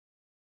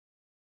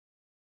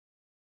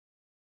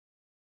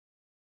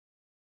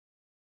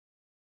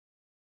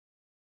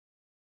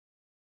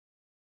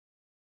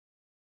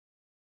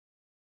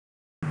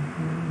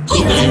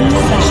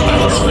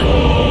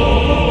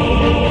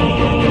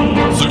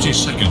30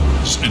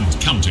 seconds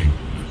and counting.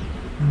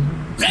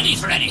 Ready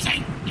for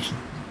anything.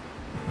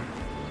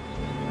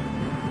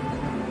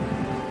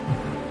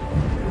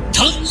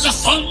 Tons of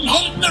fun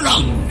on the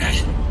run.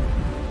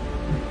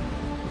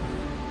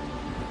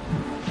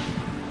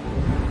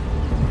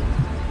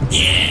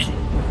 Yeah.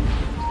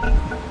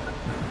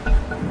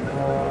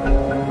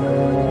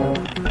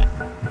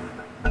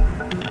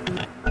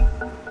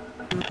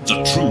 The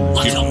true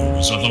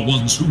heroes are the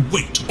ones who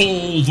wait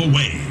all the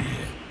way.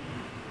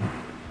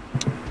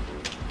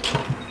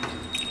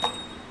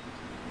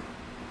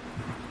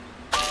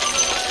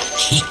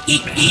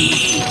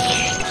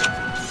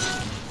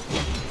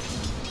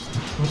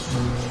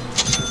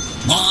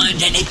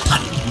 Mind any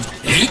pun?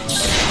 Oops.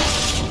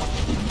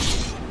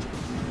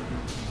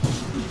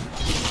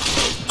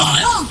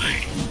 Aye,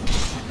 aye.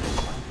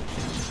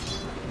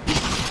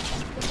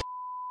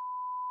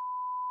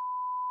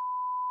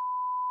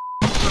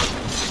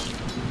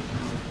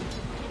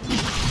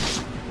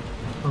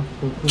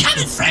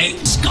 Cannon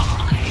frame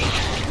sky.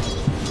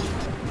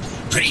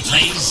 Pretty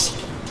please.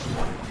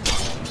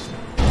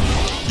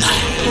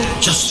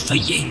 Just for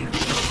you.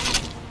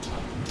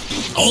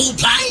 All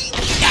play,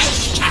 no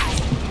stay.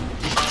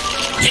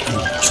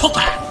 Little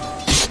chopper.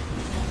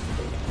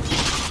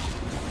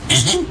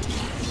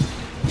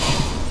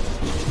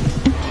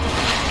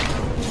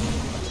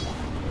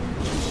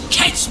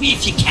 Catch me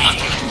if you can.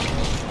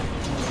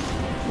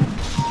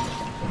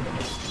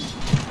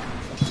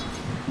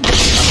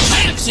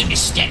 Bounce in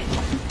this step.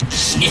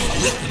 Sniff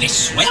with this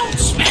swell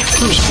smell.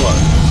 First blood.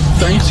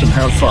 Thanks and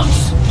have fun.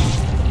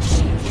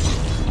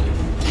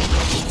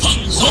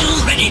 Fun's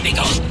already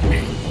begun.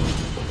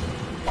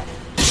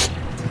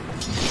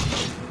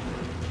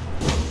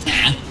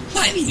 Now,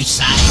 whatever you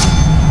say.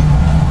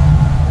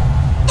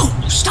 Oh,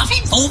 stuff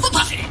him for the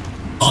buffet.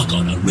 I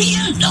got a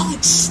real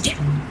light step.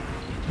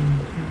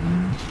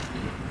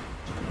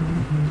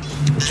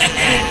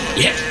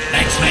 Yep,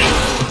 that's me.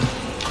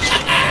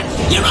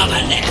 You're on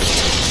the left.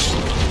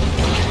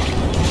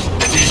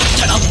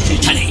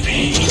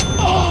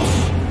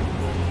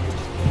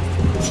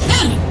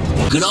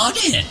 Good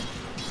idea.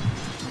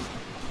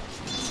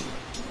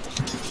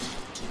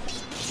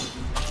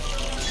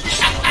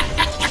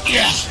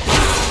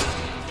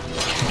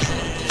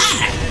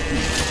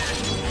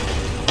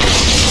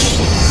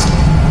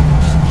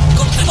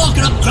 Good thing I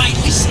can upgrade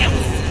myself.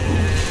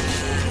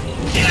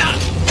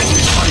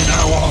 I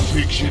know I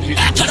pictured it.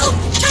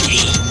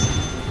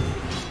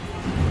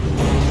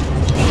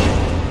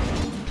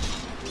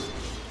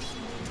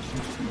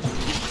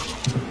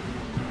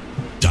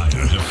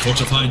 Dire have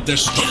fortified their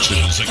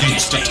structures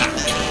against attack.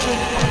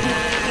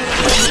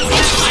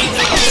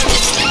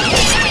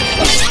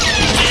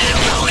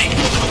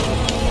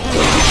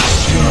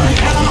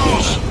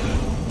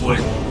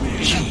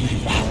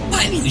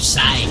 What do you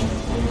say?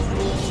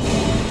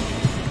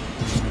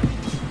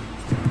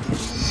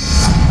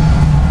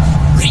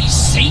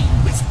 Receipt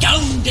with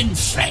golden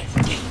thread.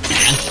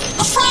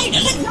 Afraid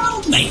of little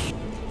old me.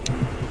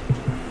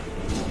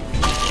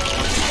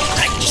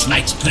 Practice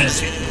makes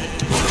perfect.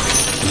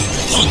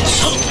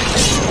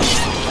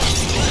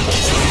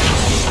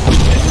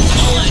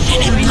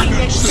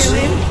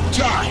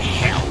 Die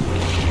hell.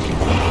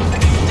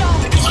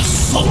 I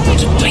fought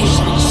to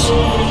pieces.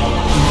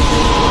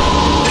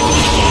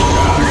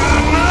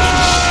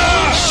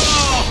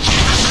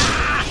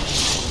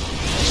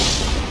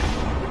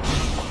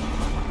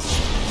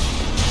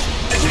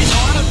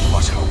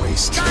 What a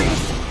waste.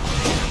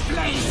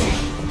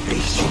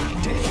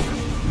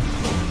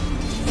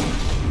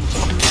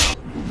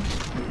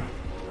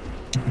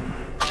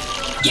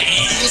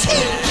 Yes.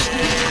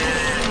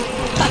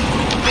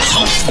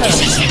 This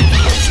is it.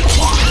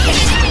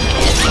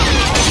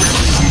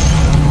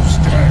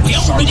 We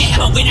already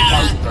have a winner.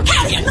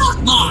 How you not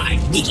mine?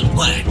 Little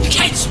word.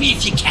 Catch me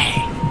if you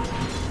can.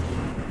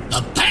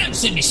 A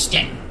bounce in this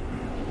step.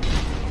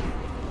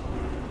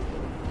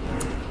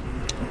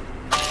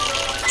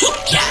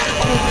 Hook ya.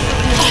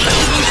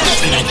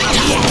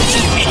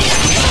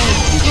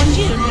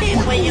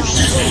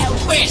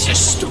 Where's the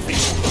stupid?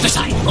 This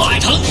ain't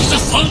right. Tons the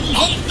fun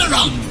on the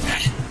run.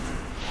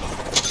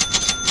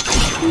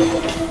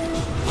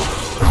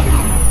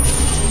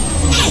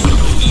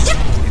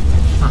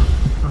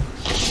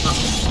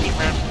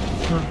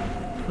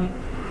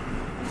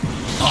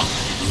 Oh,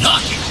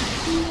 lucky.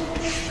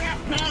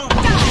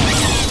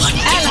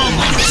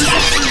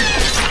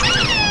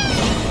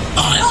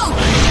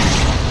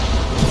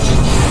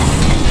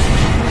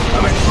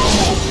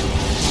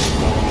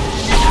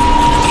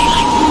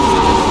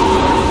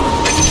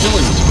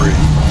 Killing spree.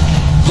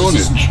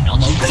 Bonus. On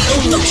the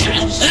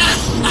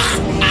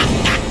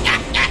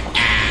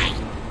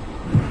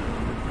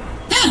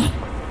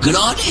good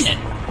idea.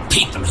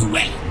 People who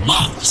wear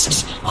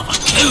masks are the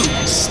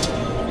coolest.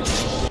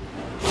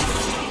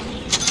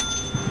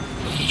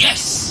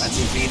 Yes. That's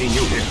feeding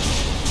you here.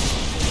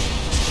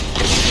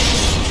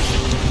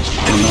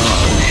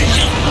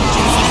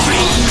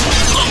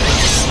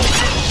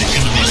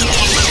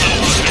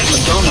 A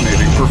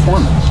dominating performance.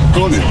 performance.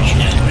 Ownage.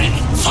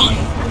 Fine.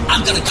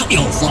 I'm gonna cut you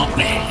off right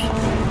there.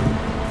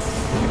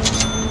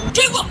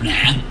 Do what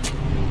now?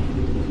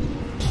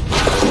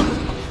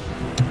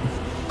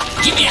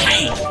 Give me a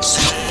hand.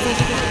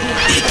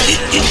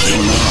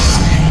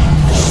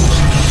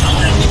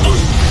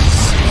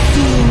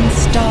 Seeing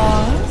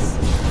stars?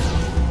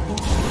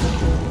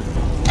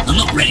 I'm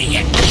not ready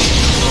yet.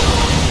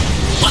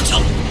 What's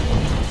up?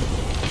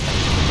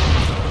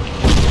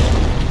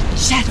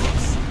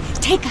 Shadows,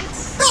 take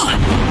us. Right.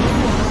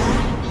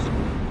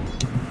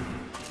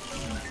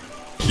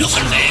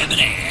 Nothing there but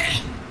air.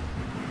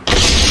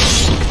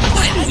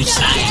 What are you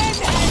saying?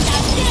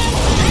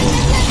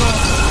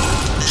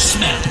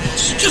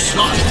 Smells just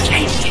like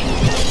candy.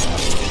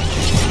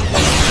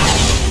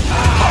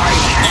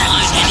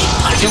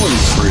 Killing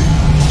spree.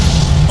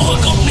 Oh,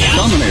 got me out.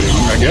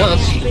 Dominating, I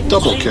guess.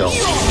 Double kill.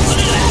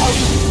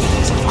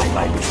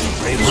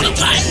 Wanna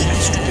play?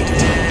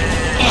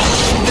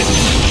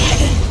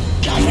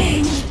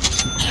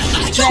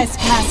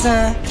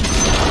 Trespasser.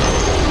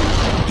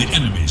 The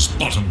enemy's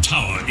bottom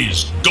tower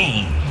is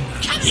gone.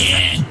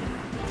 Yeah.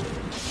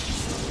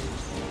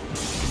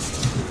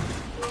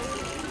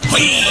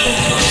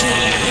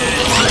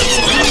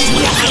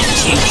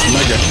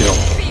 Mega kill.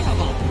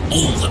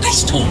 All the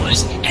best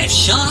toys have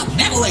sharp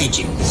metal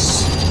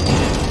edges.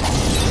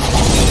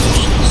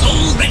 It's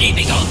already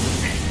begun.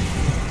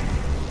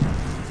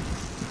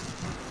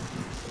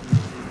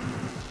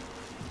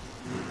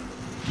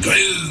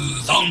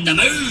 Groove on the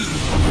move.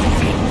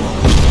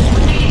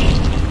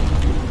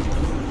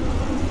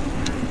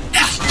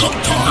 Got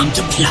time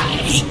to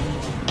play.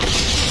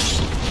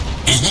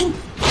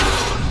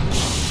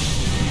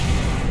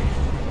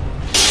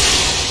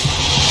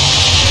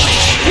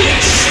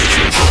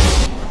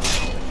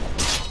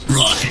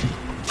 Right.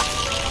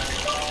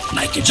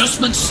 Make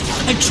adjustments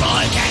and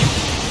try again.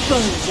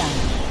 Bullseye.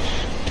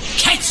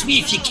 Catch me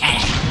if you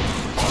can.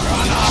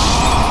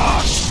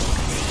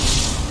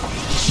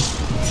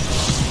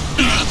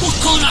 What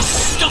kind of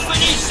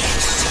stuffing is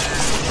this?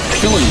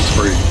 Killing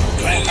spree.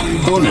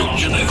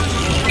 Ownage.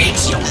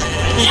 It's your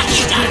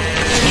lucky day.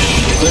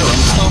 They're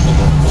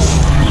unstoppable.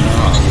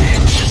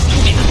 Just a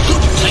bit of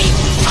good clean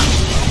fun.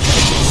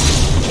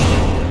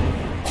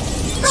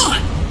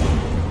 Right.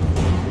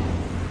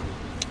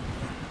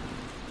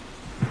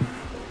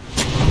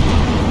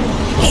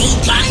 All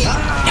play,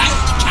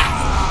 don't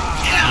decay.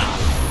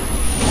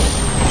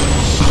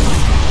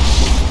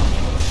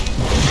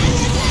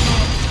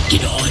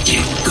 Did I do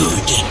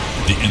good?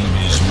 The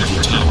enemy's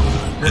middle tower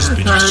has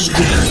been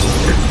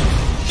destroyed.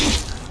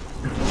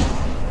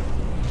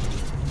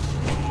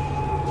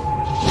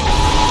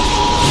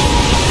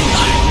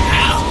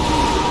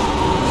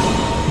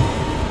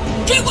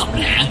 Give up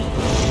now.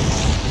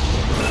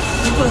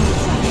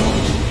 Bullseye.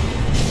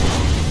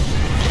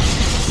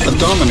 A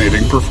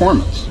dominating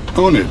performance.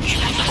 Ownage.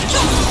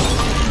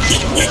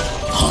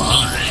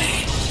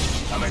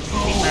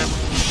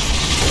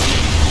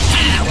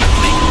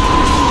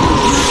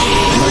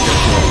 Mega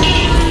kill.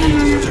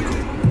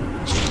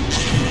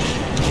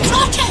 Can I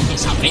tell you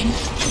something?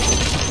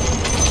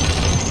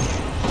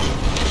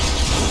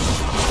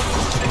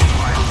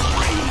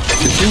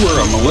 If you were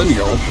a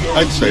millennial,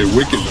 I'd say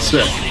wicked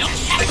sick.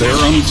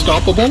 They're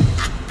unstoppable?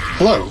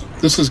 Hello,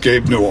 this is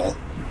Gabe Newell.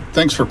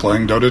 Thanks for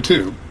playing Dota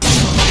 2.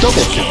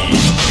 Double kill.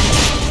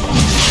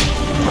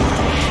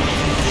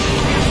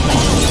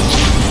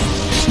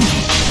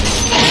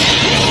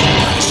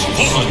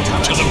 On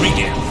to the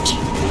regate.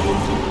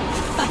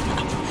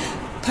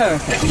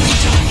 Perfect.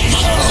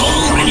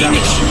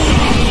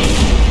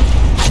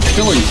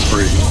 Killing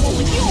spree.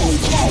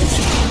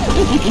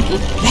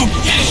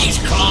 Now she's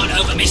crawling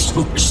over Miss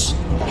Hooks.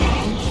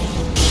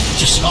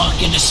 Just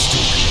like in the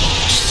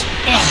storybooks.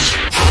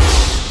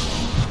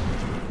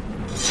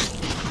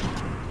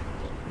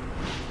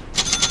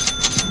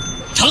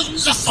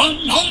 Tons of fun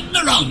on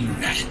the run.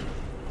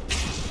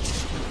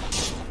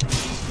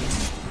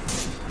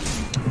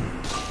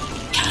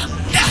 Come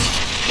down.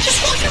 Just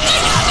want your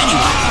money out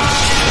anyway.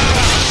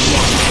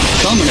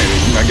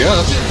 Dominating, I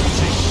guess.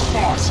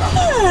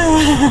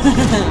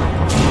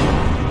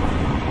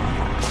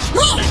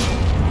 Right.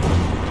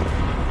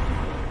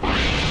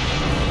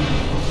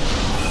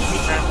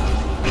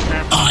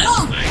 Aye,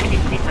 aye.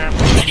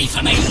 Ready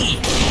for me?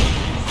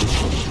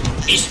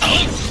 It's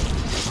on.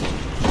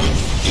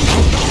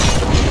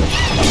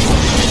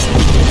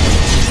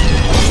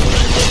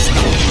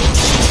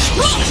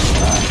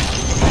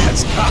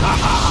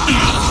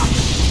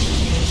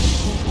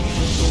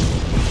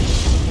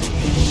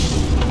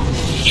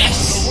 Yes.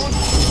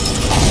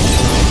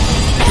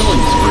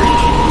 Killing spree.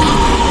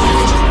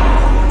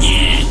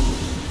 Yeah.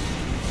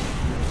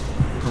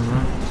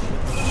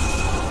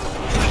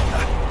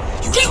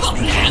 Give up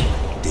now.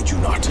 Did you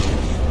not?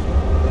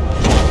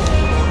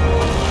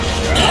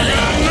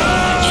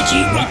 Did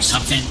you want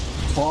something?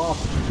 Double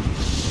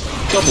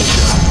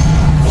kill.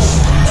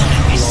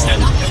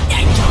 Stand up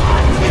and down.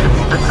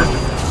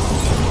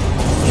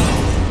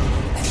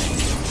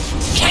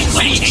 Can't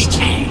wait,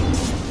 can.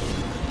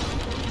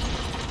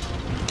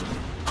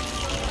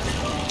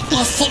 I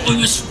thought thought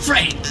we was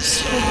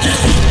friends.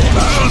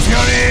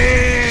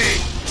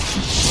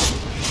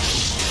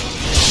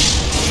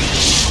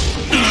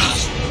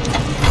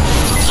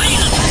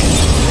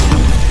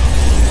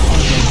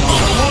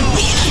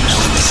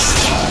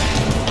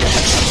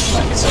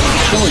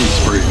 Killing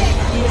spree.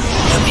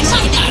 Yes, I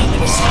know.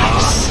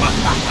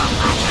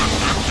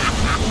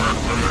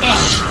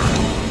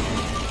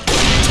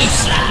 Too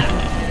slow.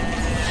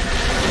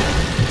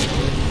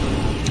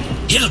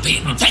 It'll be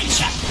an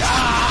adventure.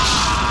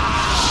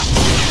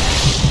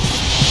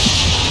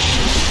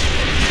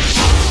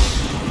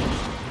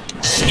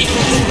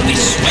 It'll be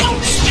swell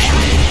smell.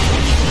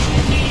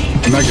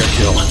 Mega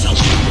kill.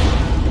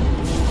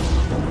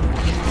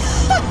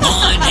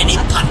 Mind any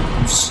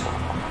puns.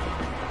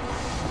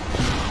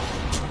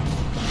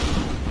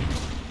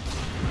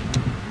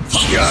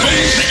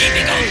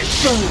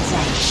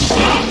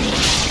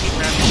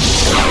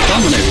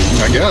 Dominating,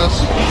 I guess.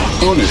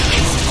 Own it.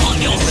 On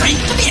your friend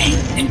to the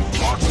end.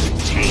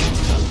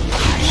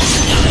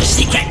 Another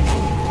secret.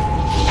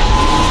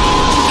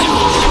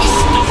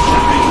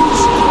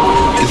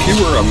 If you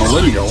were a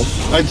millennial,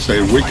 I'd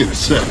say wicked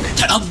sick.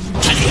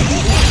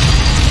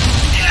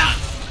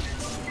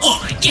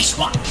 Oh, guess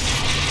what?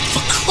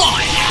 For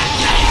crying out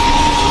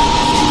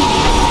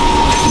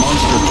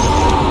Monster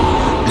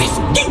loud. With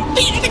no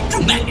bit of it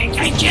dramatic,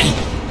 ain't ya?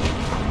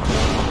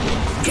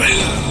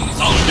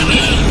 Groove on the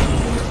move.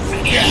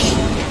 Yeah.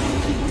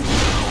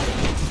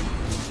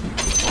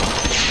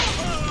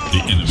 The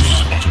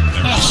enemy's bottom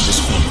barracks is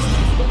fallen.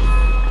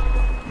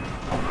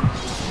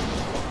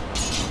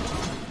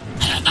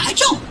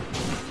 Nigel?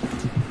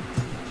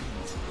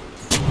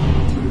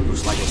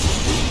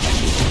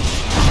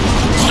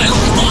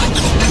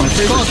 My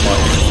favorite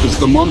part is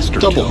the monster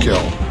double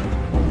kill.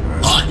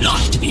 I'd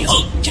like to be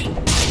hooked.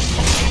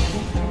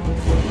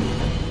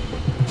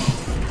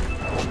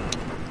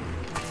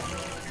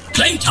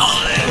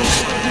 Playtime!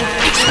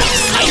 It's my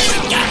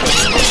favorite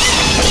game!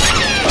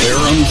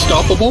 They're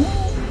unstoppable?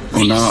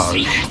 Oh, no.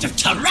 Out of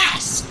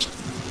Tarask!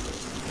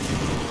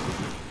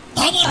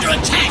 I'm under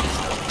attack!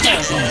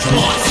 Don't run from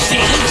my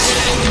feelings!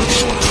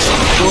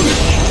 Own it.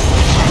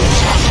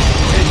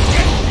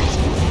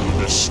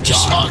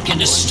 Just like in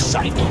the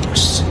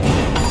storybooks.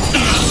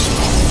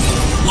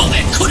 Well,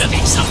 there could have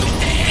been something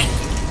there.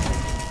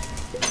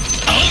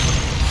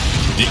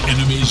 The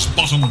enemy's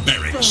bottom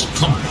barracks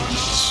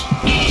crumbles.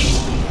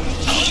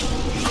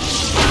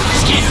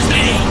 Excuse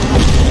me.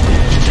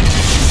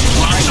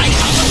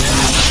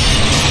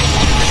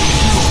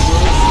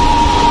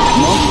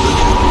 Monster.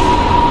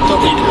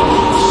 Double kill.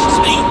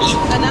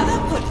 Another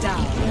put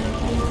down.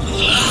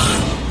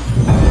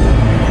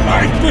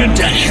 I've been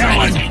to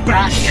hell and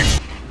back.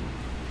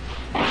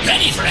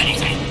 Ready for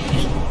anything.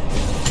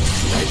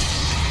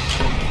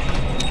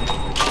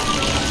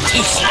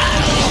 Too slow.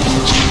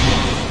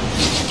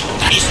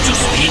 That is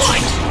just me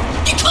right.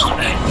 You can't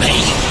hurt me.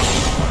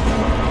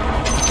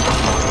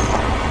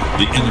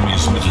 The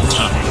enemy's middle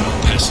tower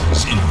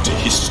passes into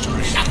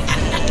history.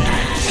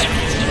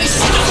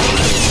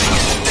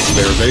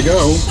 There they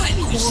go.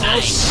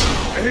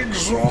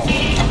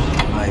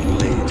 My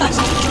blade.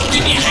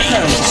 Give me a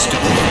hand.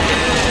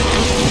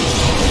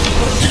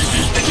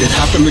 It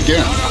happened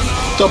again.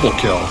 Double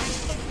kill.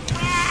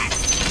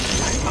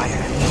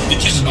 The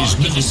enemy's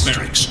middle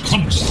barracks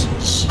crumbles.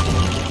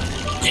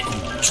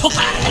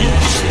 Chopper.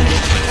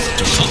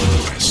 To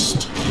conquest.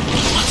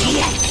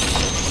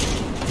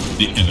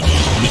 The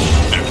enemy's middle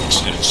barracks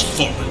has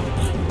fallen.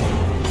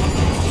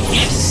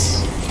 Yes.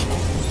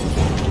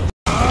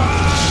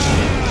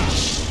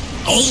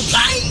 All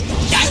play,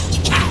 don't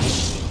decay.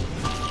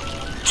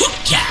 Hook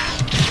ya.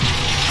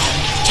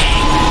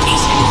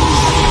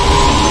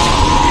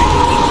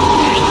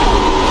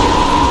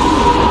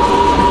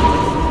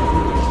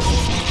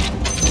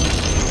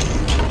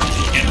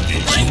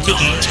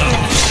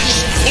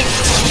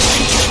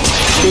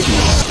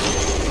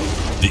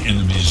 The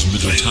enemy's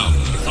middle tower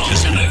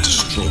has been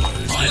destroyed.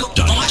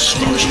 Dire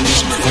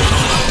structures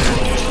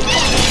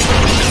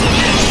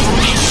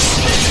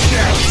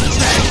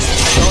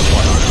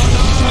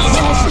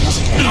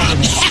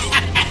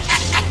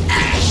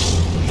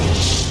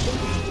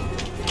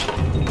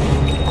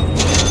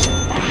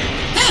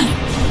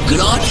Good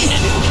idea.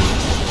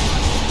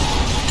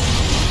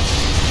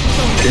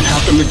 It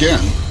happened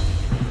again.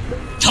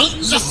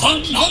 Tons of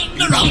fun on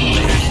the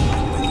road.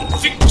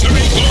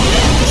 victory!